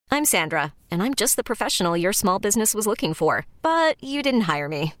I'm Sandra, and I'm just the professional your small business was looking for. But you didn't hire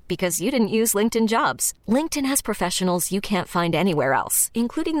me because you didn't use LinkedIn Jobs. LinkedIn has professionals you can't find anywhere else,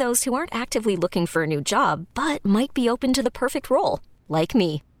 including those who aren't actively looking for a new job, but might be open to the perfect role, like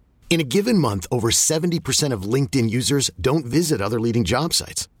me. In a given month, over 70% of LinkedIn users don't visit other leading job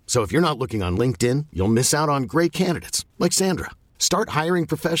sites. So if you're not looking on LinkedIn, you'll miss out on great candidates like Sandra. Start hiring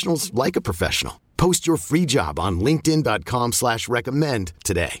professionals like a professional. Post your free job on linkedin.com/recommend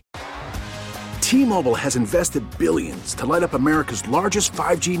today. T-Mobile has invested billions to light up America's largest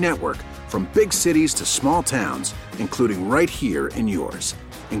 5G network, from big cities to small towns, including right here in yours.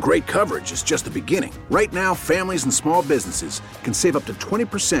 And great coverage is just the beginning. Right now, families and small businesses can save up to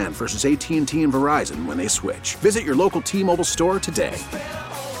 20% versus AT&T and Verizon when they switch. Visit your local T-Mobile store today.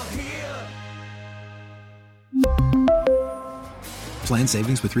 Plan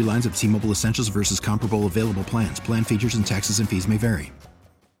savings with 3 lines of T-Mobile Essentials versus comparable available plans. Plan features and taxes and fees may vary.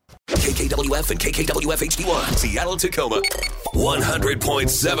 KKWF and KKWF HD1, Seattle, Tacoma.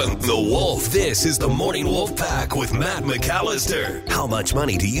 100.7 The Wolf. This is the Morning Wolf Pack with Matt McAllister. How much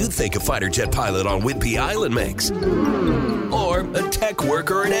money do you think a fighter jet pilot on Whidbey Island makes? Or a tech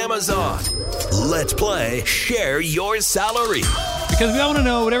worker in Amazon? Let's play Share Your Salary. Because we all want to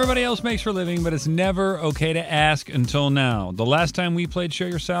know what everybody else makes for a living, but it's never okay to ask until now. The last time we played Share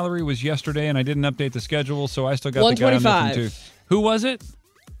Your Salary was yesterday, and I didn't update the schedule, so I still got the guy on this one, too. Who was it?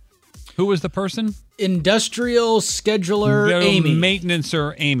 Who was the person? Industrial scheduler Amy.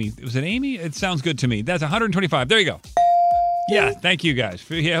 Maintenancer Amy. Was it Amy? It sounds good to me. That's 125. There you go. Yeah, thank you guys.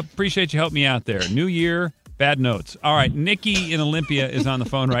 Yeah, appreciate you helping me out there. New year, bad notes. All right, Nikki in Olympia is on the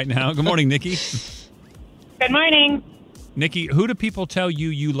phone right now. Good morning, Nikki. Good morning. Nikki, who do people tell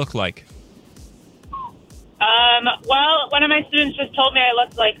you look like? Well, one of my students just told me I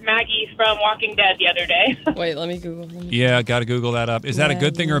looked like Maggie from Walking Dead the other day. Wait, let me Google. Yeah, got to Google that up. Is that a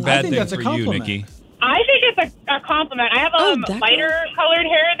good thing or a bad thing for you, Nikki? I think it's a compliment. I have lighter colored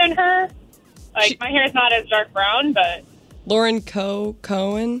hair than her. Like, my hair is not as dark brown, but... Lauren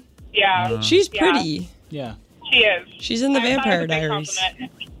Cohen? Yeah. She's pretty. Yeah. She is. She's in the Vampire Diaries.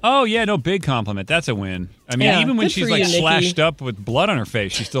 Oh, yeah, no, big compliment. That's a win. I mean, even when she's like slashed up with blood on her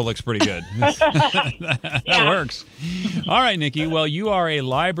face, she still looks pretty good. That works. All right, Nikki. Well, you are a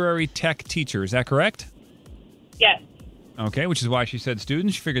library tech teacher. Is that correct? Yes. Okay, which is why she said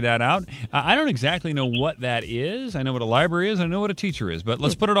students. She figured that out. I don't exactly know what that is. I know what a library is. I know what a teacher is. But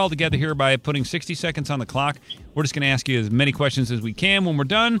let's put it all together here by putting 60 seconds on the clock. We're just going to ask you as many questions as we can. When we're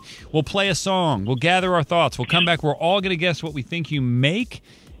done, we'll play a song. We'll gather our thoughts. We'll come back. We're all going to guess what we think you make.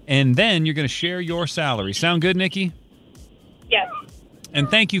 And then you're going to share your salary. Sound good, Nikki? Yes. And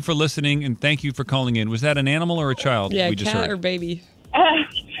thank you for listening, and thank you for calling in. Was that an animal or a child? Yeah, we just cat heard? or baby?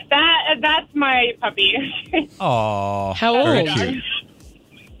 That's my puppy. Aw. How old? Very cute.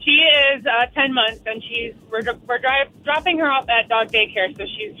 She is 10 months, and we're dropping her off at dog daycare, so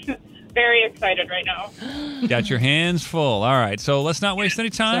she's very excited right now. Got your hands full. All right, so let's not waste any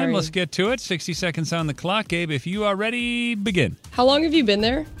time. Sorry. Let's get to it. 60 seconds on the clock. Gabe, if you are ready, begin. How long have you been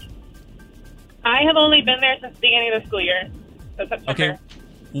there? I have only been there since the beginning of the school year. So September. Okay.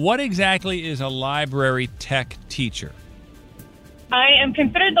 What exactly is a library tech teacher? I am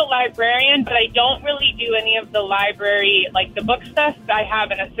considered the librarian, but I don't really do any of the library, like the book stuff. I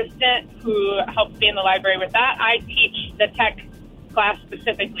have an assistant who helps me in the library with that. I teach the tech class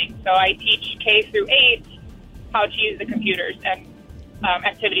specifically. So I teach K through 8 how to use the computers and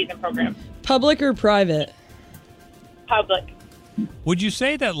activities and programs. Public or private? Public. Would you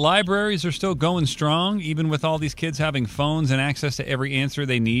say that libraries are still going strong, even with all these kids having phones and access to every answer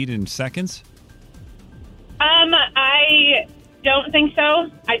they need in seconds? I don't think so.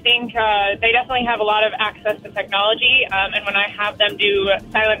 I think they definitely have a lot of access to technology, and when I have them do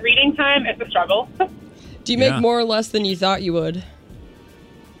silent reading time, it's a struggle. Do you make more or less than you thought you would?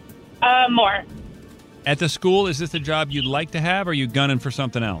 More. At the school, is this a job you'd like to have, or are you gunning for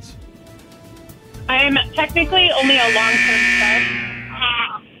something else? I'm technically only a long-term sub.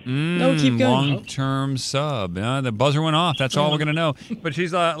 No, keep going. Long-term sub. The buzzer went off. That's all we're going to know. But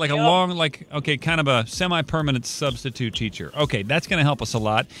she's like a long, kind of a semi-permanent substitute teacher. Okay, that's going to help us a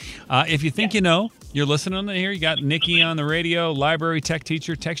lot. If you think you know, you're listening here. You got Nikki on the radio, library tech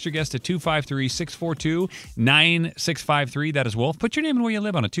teacher. Text your guest to 253-642-9653. That is Wolf. Put your name and where you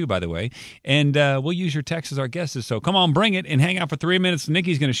live on it, too, by the way. And we'll use your text as our guesses. So come on, bring it and hang out for 3 minutes.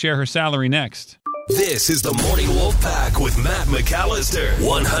 Nikki's going to share her salary next. This is the Morning Wolf Pack with Matt McAllister.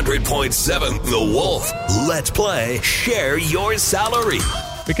 100.7 The Wolf. Let's play Share Your Salary.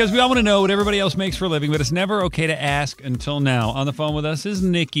 Because we all want to know what everybody else makes for a living, but it's never okay to ask until now. On the phone with us is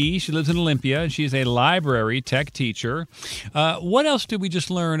Nikki. She lives in Olympia, and she's a library tech teacher. What else did we just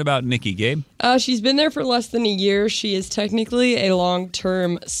learn about Nikki, Gabe? She's been there for less than a year. She is technically a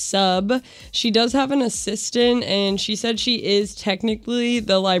long-term sub. She does have an assistant, and she said she is technically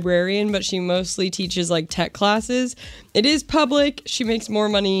the librarian, but she mostly teaches like tech classes. It is public. She makes more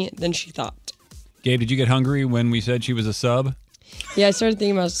money than she thought. Gabe, did you get hungry when we said she was a sub? Yeah, I started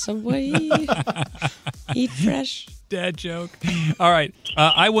thinking about Subway. Eat fresh. Dad joke. All right.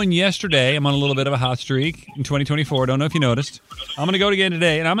 I won yesterday. I'm on a little bit of a hot streak in 2024. Don't know if you noticed. I'm going to go again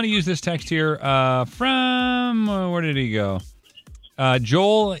today, and I'm going to use this text here from, where did he go?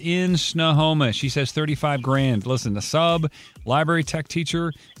 Joel in Snohomish. She says $35,000. Listen, the sub, library tech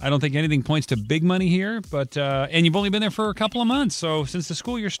teacher, I don't think anything points to big money here, but and you've only been there for a couple of months, so since the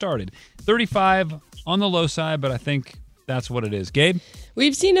school year started. 35 on the low side, but I think that's what it is. Gabe?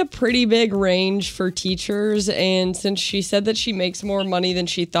 We've seen a pretty big range for teachers, and since she said that she makes more money than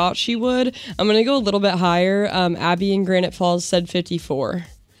she thought she would, I'm going to go a little bit higher. Abby in Granite Falls said 54.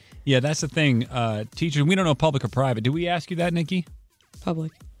 Yeah, that's the thing. Teachers, we don't know public or private. Did we ask you that, Nikki?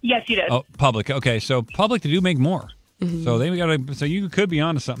 Public. Yes, you did. Oh, public. Okay, so public, they do make more. Mm-hmm. So you could be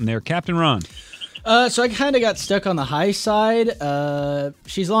onto something there. Captain Ron. So I kind of got stuck on the high side.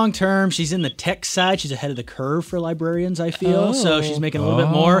 She's long-term. She's in the tech side. She's ahead of the curve for librarians, I feel. Oh. So she's making a little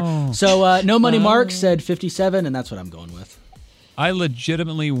bit more. So No Money Mark said 57, and that's what I'm going with. I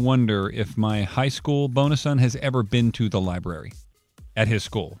legitimately wonder if my high school bonus son has ever been to the library at his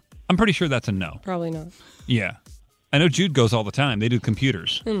school. I'm pretty sure that's a no. Probably not. Yeah. I know Jude goes all the time. They do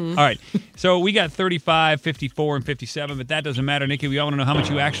computers. All right. So we got 35, 54, and 57, but that doesn't matter, Nikki. We all want to know how much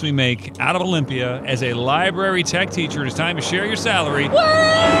you actually make out of Olympia as a library tech teacher. It's time to share your salary. As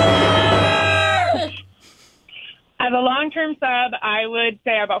a long-term sub, I would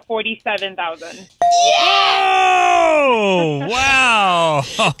say about $47,000. Oh, wow.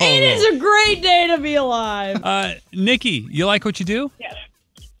 It is a great day to be alive. Nikki, you like what you do? Yes.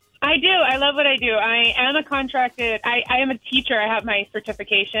 I do. I love what I do. I am a contracted, I am a teacher. I have my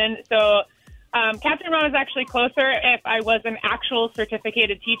certification. So Captain Ron is actually closer. If I was an actual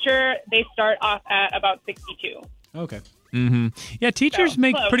certificated teacher, they start off at about 62. Okay. Mm-hmm. Yeah, teachers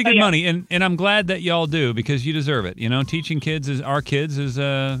make pretty good money, and I'm glad that y'all do because you deserve it. You know, teaching our kids is,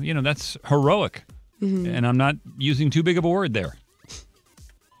 that's heroic. Mm-hmm. And I'm not using too big of a word there.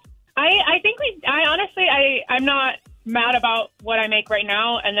 I'm not mad about what I make right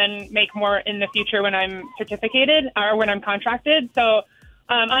now and then make more in the future when I'm certificated or when I'm contracted. So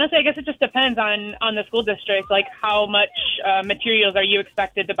honestly, I guess it just depends on the school district, like how much materials are you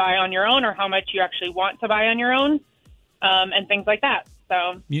expected to buy on your own or how much you actually want to buy on your own and things like that.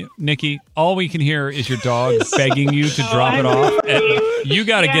 So, Nikki, all we can hear is your dog begging you to drop it off. You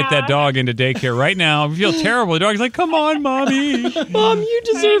got to get that dog into daycare right now. I feel terrible. The dog's like, come on, Mommy. Mom, you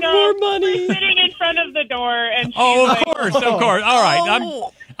deserve more money. We're sitting in front of the door. And of course. All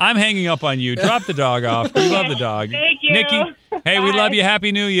right. I'm hanging up on you. Drop the dog off. We love the dog. Thank you. Nikki, hey, we love you.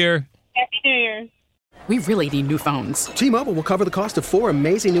 Happy New Year. Happy New Year. We really need new phones. T-Mobile will cover the cost of 4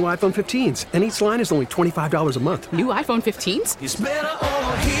 amazing new iPhone 15s, and each line is only $25 a month. New iPhone 15s? It's better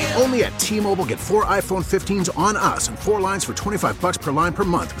over here. Only at T-Mobile, get 4 iPhone 15s on us and 4 lines for $25 per line per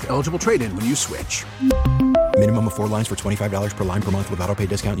month with eligible trade-in when you switch. Minimum of 4 lines for $25 per line per month with autopay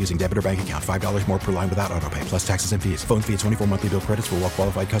discount using debit or bank account. $5 more per line without autopay, plus taxes and fees. Phone fee at 24 monthly bill credits for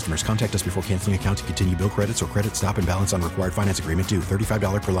well-qualified customers. Contact us before canceling account to continue bill credits or credit stop and balance on required finance agreement due.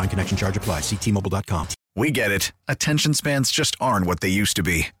 $35 per line connection charge applies. See T-Mobile.com. We get it. Attention spans just aren't what they used to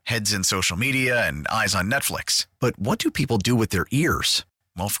be. Heads in social media and eyes on Netflix. But what do people do with their ears?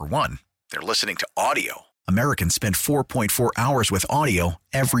 Well, for one, they're listening to audio. Americans spend 4.4 hours with audio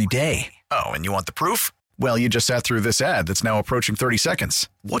every day. Oh, and you want the proof? Well, you just sat through this ad that's now approaching 30 seconds.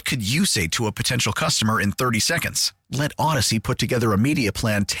 What could you say to a potential customer in 30 seconds? Let Odyssey put together a media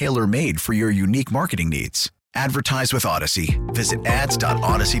plan tailor-made for your unique marketing needs. Advertise with Odyssey. Visit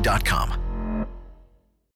ads.odyssey.com.